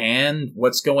understand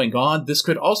what's going on, this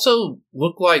could also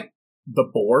look like the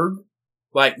Borg.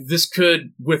 Like, this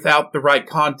could, without the right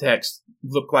context,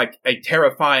 look like a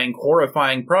terrifying,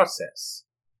 horrifying process.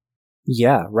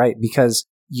 Yeah, right, because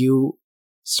you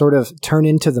sort of turn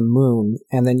into the moon,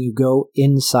 and then you go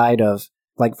inside of,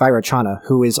 like, Vajrachana,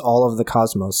 who is all of the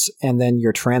cosmos, and then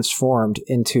you're transformed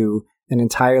into an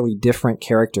entirely different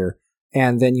character,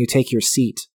 and then you take your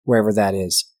seat wherever that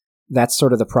is. That's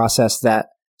sort of the process that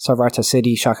Sarvarta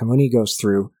Siddhi Shakyamuni goes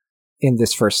through in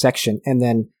this first section, and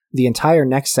then the entire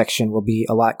next section will be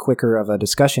a lot quicker of a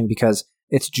discussion because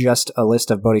it's just a list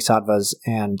of bodhisattvas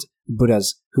and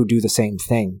Buddhas who do the same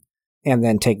thing and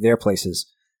then take their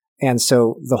places. And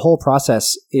so the whole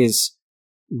process is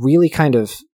really kind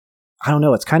of, I don't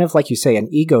know, it's kind of like you say, an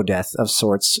ego death of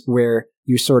sorts, where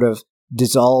you sort of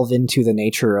dissolve into the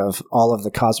nature of all of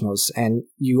the cosmos, and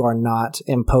you are not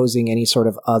imposing any sort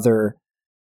of other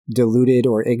deluded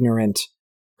or ignorant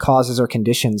causes or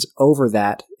conditions over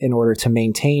that in order to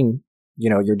maintain,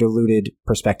 your deluded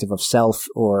perspective of self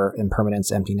or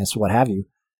impermanence, emptiness, what have you.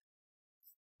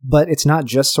 But it's not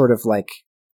just sort of like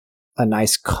a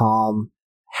nice, calm,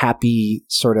 happy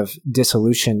sort of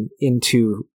dissolution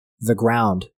into the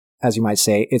ground, as you might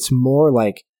say. It's more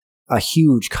like a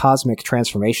huge cosmic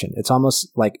transformation. It's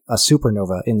almost like a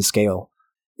supernova in scale.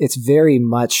 It's very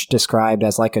much described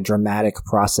as like a dramatic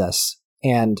process.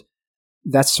 And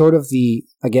that's sort of the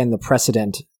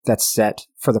precedent that's set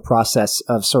for the process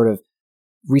of sort of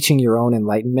reaching your own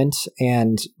enlightenment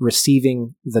and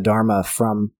receiving the Dharma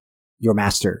from your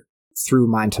master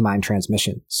through mind-to-mind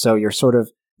transmission. So you're sort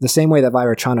of the same way that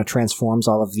Vajrachana transforms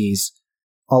all of these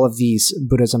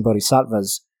Buddhas and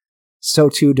Bodhisattvas, so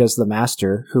too does the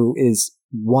master, who is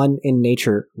one in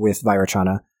nature with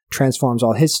Vajrachana, transforms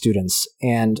all his students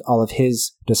and all of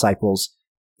his disciples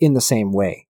in the same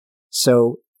way.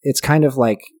 So it's kind of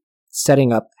like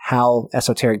setting up how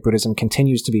esoteric Buddhism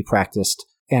continues to be practiced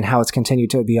and how it's continued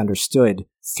to be understood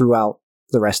throughout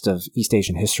the rest of East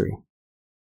Asian history.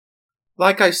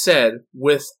 Like I said,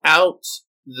 without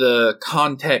the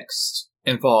context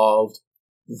involved,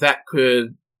 that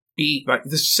could be like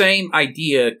the same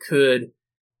idea could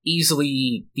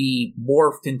easily be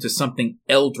morphed into something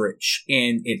eldritch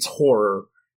in its horror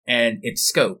and its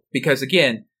scope. Because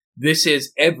again, this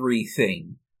is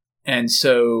everything. And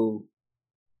so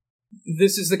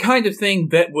this is the kind of thing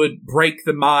that would break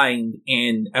the mind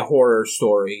in a horror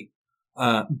story.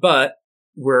 But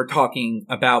we're talking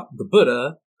about the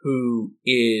Buddha, who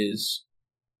is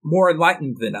more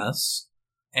enlightened than us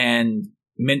and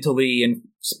mentally and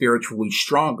spiritually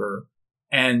stronger,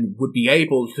 and would be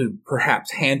able to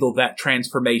perhaps handle that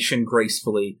transformation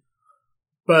gracefully.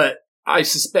 But I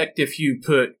suspect if you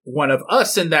put one of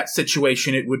us in that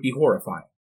situation, it would be horrifying.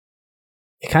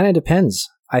 It kind of depends.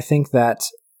 I think that,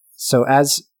 so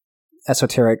as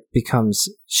esoteric becomes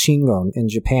Shingon in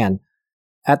Japan,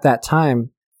 at that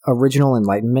time, original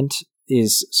enlightenment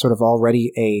is sort of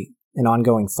already an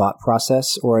ongoing thought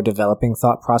process or a developing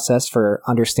thought process for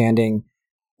understanding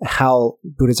how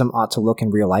Buddhism ought to look in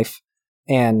real life.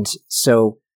 And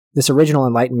so this original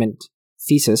enlightenment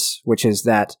thesis, which is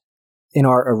that in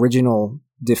our original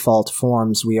default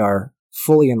forms, we are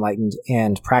fully enlightened,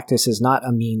 and practice is not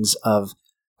a means of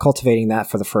cultivating that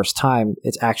for the first time.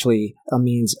 It's actually a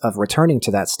means of returning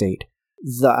to that state.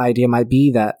 The idea might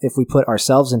be that if we put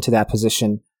ourselves into that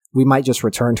position, we might just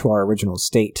return to our original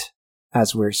state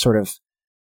as we're sort of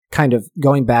kind of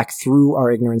going back through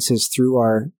our ignorances, through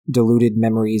our deluded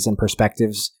memories and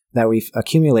perspectives that we've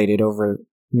accumulated over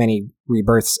many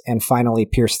rebirths, and finally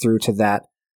pierce through to that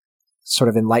sort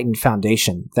of enlightened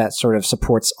foundation that sort of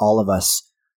supports all of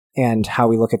us and how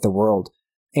we look at the world.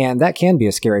 And that can be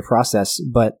a scary process,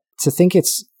 but to think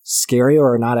it's scary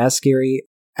or not as scary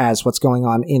as what's going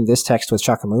on in this text with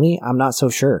Shakyamuni, I'm not so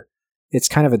sure. It's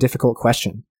kind of a difficult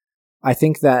question. I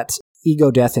think that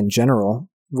ego death in general,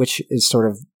 which is sort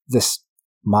of this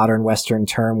modern Western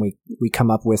term we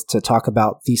come up with to talk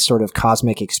about these sort of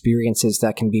cosmic experiences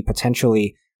that can be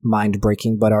potentially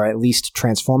mind-breaking but are at least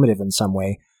transformative in some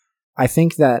way. I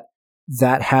think that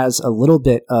has a little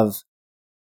bit of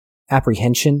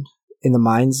apprehension in the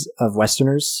minds of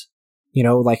Westerners.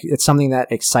 Like it's something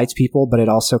that excites people, but it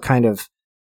also kind of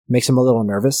makes them a little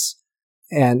nervous.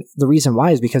 And the reason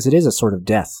why is because it is a sort of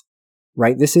death,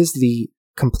 right? This is the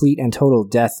complete and total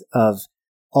death of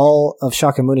all of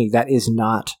Shakyamuni that is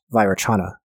not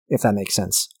Vajrachana, if that makes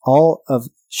sense. All of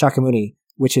Shakyamuni,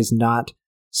 which is not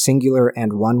singular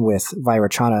and one with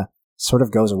Vairocana, sort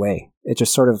of goes away. It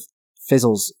just sort of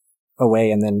fizzles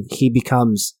away, and then he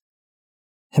becomes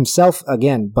himself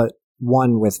again, but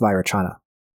one with Vairocana.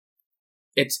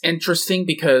 It's interesting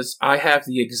because I have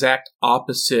the exact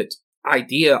opposite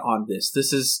idea on this.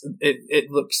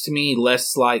 It looks to me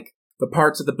less like the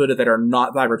parts of the Buddha that are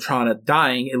not Vairocana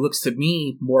dying. It looks to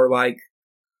me more like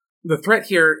the threat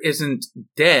here isn't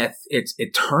death, it's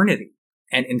eternity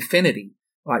and infinity.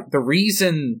 Like, the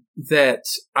reason that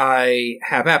I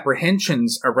have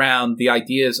apprehensions around the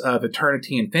ideas of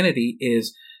eternity and infinity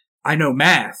is I know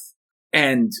math,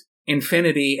 and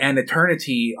infinity and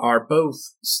eternity are both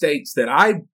states that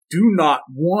I do not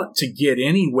want to get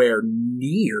anywhere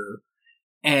near.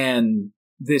 And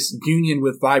this union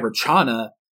with Vairocana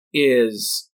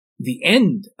is the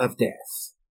end of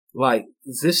death. Like,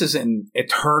 this is an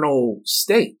eternal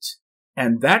state.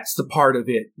 And that's the part of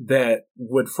it that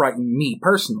would frighten me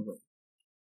personally.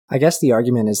 I guess the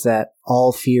argument is that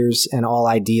all fears and all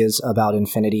ideas about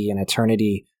infinity and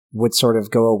eternity would sort of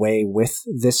go away with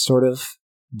this sort of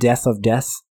death of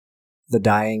death, the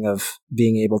dying of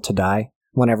being able to die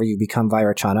whenever you become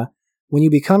Vairocana. When you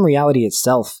become reality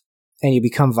itself and you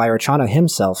become Vairocana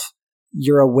himself,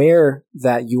 you're aware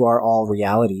that you are all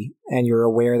reality, and you're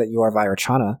aware that you are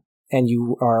Vairocana, and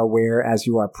you are aware as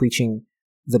you are preaching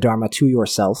the Dharma to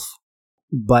yourself,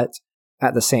 but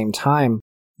at the same time,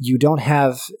 you don't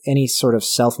have any sort of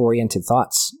self-oriented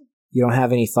thoughts. You don't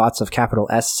have any thoughts of capital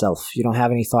S self. You don't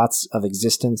have any thoughts of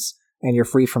existence, and you're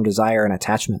free from desire and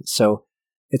attachment. So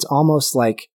it's almost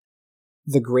like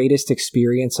the greatest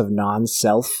experience of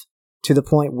non-self, to the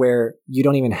point where you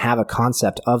don't even have a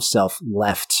concept of self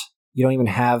left. You don't even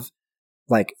have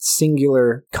like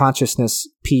singular consciousness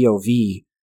POV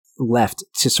left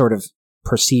to sort of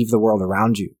perceive the world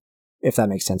around you, if that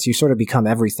makes sense. You sort of become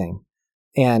everything.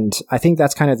 And I think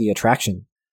that's kind of the attraction,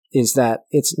 is that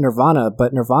it's nirvana,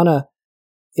 but nirvana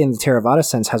in the Theravada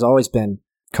sense has always been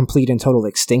complete and total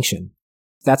extinction.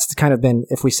 That's kind of been,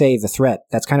 if we say the threat,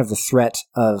 that's kind of the threat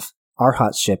of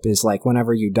arhatship, is like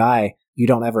whenever you die, you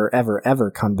don't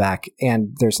ever come back,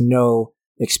 and there's no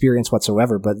experience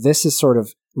whatsoever. But this is sort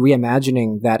of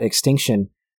reimagining that extinction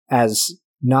as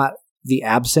not the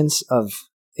absence of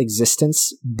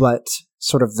existence, but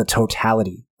sort of the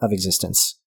totality of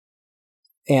existence.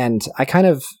 And I kind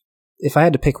of, if I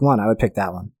had to pick one, I would pick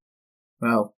that one.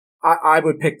 Well, I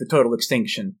would pick the total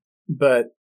extinction,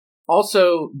 but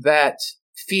also that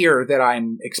fear that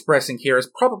I'm expressing here is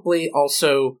probably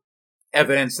also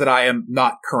evidence that I am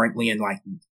not currently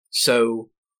enlightened. So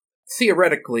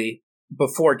theoretically,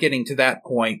 before getting to that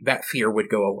point, that fear would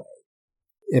go away.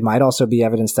 It might also be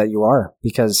evidence that you are,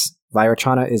 because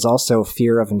Vairocana is also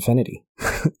fear of infinity.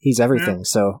 He's everything,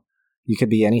 so you could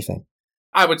be anything.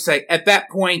 I would say at that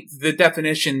point, the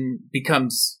definition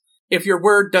becomes, if your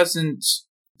word doesn't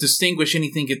distinguish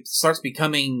anything, it starts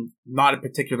becoming not a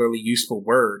particularly useful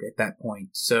word at that point.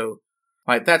 So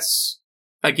that's,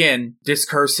 again,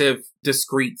 discursive,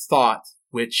 discrete thought,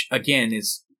 which, again,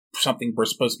 is something we're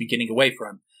supposed to be getting away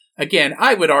from. Again,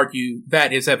 I would argue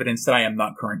that is evidence that I am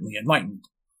not currently enlightened.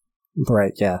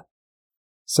 Right, yeah.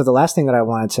 So the last thing that I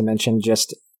wanted to mention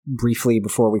just briefly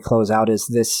before we close out is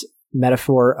this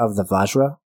metaphor of the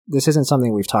Vajra. This isn't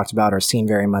something we've talked about or seen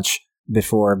very much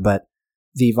before, but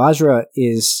the Vajra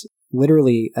is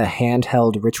literally a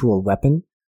handheld ritual weapon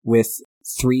with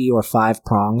 3 or 5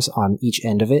 prongs on each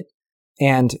end of it.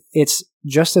 And it's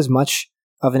just as much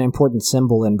of an important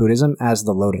symbol in Buddhism as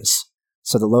the lotus.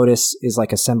 So the lotus is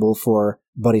like a symbol for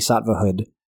bodhisattvahood,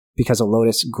 because a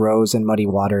lotus grows in muddy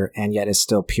water and yet is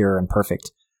still pure and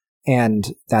perfect.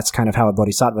 And that's kind of how a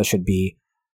bodhisattva should be,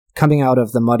 coming out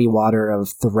of the muddy water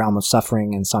of the realm of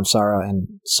suffering and samsara and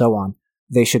so on.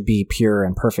 They should be pure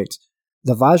and perfect.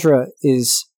 The Vajra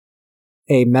is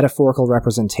a metaphorical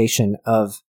representation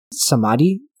of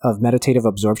samadhi, of meditative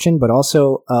absorption, but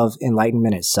also of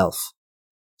enlightenment itself.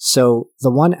 So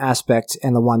the one aspect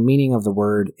and the one meaning of the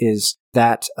word is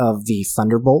that of the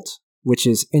thunderbolt, which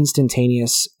is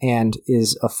instantaneous and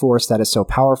is a force that is so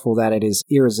powerful that it is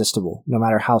irresistible, no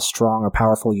matter how strong or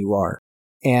powerful you are.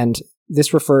 And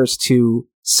this refers to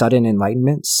sudden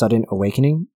enlightenment, sudden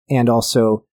awakening, and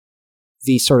also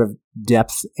the sort of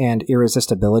depth and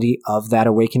irresistibility of that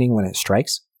awakening when it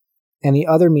strikes. And the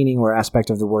other meaning or aspect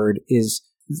of the word is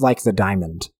like the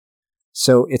diamond.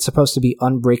 So it's supposed to be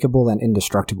unbreakable and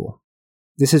indestructible.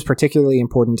 This is particularly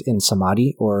important in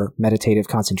samadhi, or meditative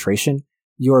concentration.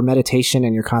 Your meditation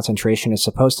and your concentration is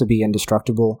supposed to be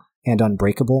indestructible and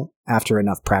unbreakable after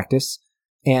enough practice.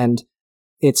 And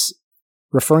it's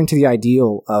referring to the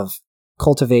ideal of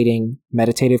cultivating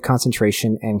meditative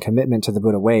concentration and commitment to the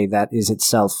Buddha way that is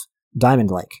itself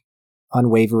diamond-like,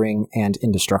 unwavering, and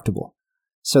indestructible.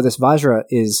 So this Vajra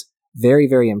is very,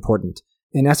 very important.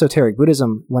 In esoteric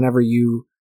Buddhism, whenever you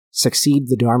succeed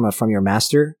the Dharma from your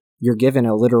master, you're given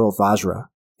a literal Vajra.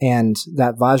 And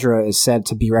that Vajra is said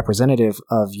to be representative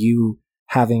of you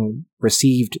having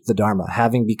received the Dharma,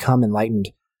 having become enlightened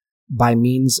by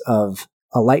means of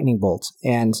a lightning bolt,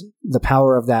 and the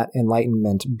power of that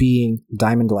enlightenment being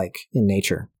diamond-like in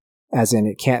nature, as in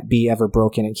it can't be ever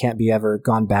broken, it can't be ever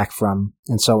gone back from,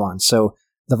 and so on. So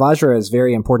the Vajra is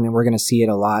very important, and we're going to see it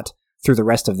a lot through the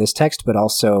rest of this text, but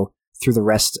also through the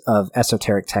rest of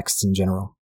esoteric texts in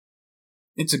general.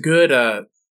 It's a good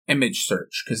image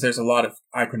search, because there's a lot of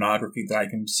iconography that I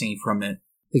can see from it.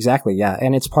 Exactly, yeah,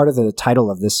 and it's part of the title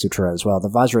of this sutra as well, the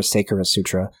Vajrasekhara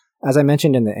Sutra. As I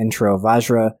mentioned in the intro,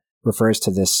 Vajra refers to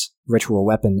this ritual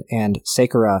weapon, and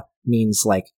Sekhara means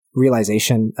like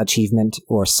realization, achievement,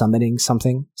 or summiting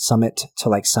something. Summit to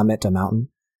like summit a mountain.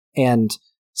 And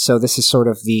so this is sort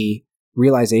of the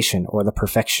realization or the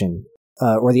perfection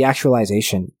or the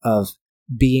actualization of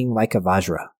being like a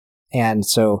Vajra. And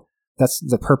so that's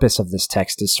the purpose of this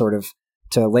text, is sort of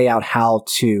to lay out how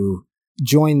to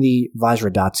join the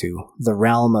Vajradhatu, the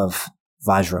realm of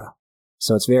Vajra.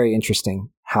 So it's very interesting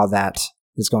how that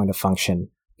is going to function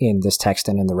in this text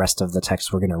and in the rest of the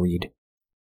text we're going to read.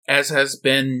 As has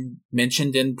been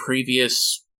mentioned in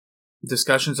previous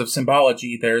discussions of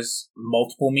symbology, there's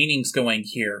multiple meanings going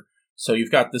here. So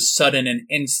you've got the sudden and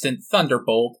instant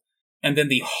thunderbolt, and then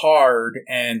the hard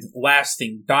and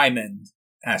lasting diamond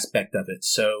aspect of it.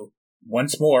 So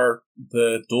once more,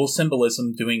 the dual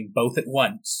symbolism doing both at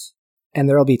once. And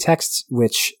there will be texts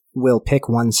which will pick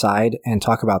one side and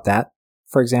talk about that.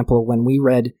 For example, when we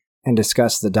read and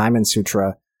discussed the Diamond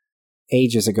Sutra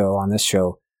ages ago on this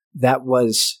show, that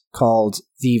was called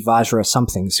the Vajra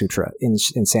something sutra in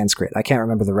Sanskrit. I can't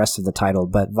remember the rest of the title,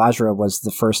 but Vajra was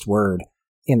the first word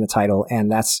in the title, and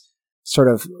that's sort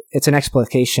of, it's an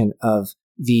explication of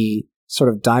the sort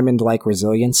of diamond-like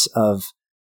resilience of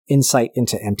insight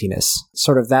into emptiness.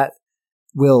 Sort of that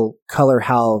will color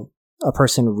how a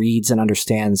person reads and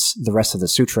understands the rest of the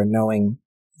sutra, knowing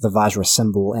the Vajra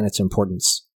symbol and its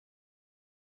importance.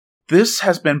 This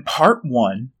has been part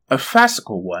 1 of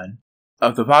Fascicle 1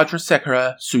 of the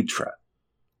Vajrasekhara Sutra.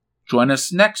 Join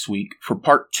us next week for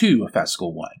part 2 of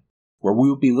Fascicle 1, where we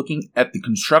will be looking at the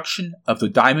construction of the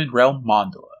Diamond Realm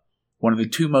Mandala, one of the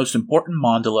 2 most important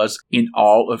mandalas in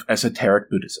all of esoteric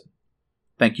Buddhism.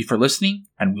 Thank you for listening,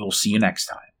 and we will see you next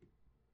time.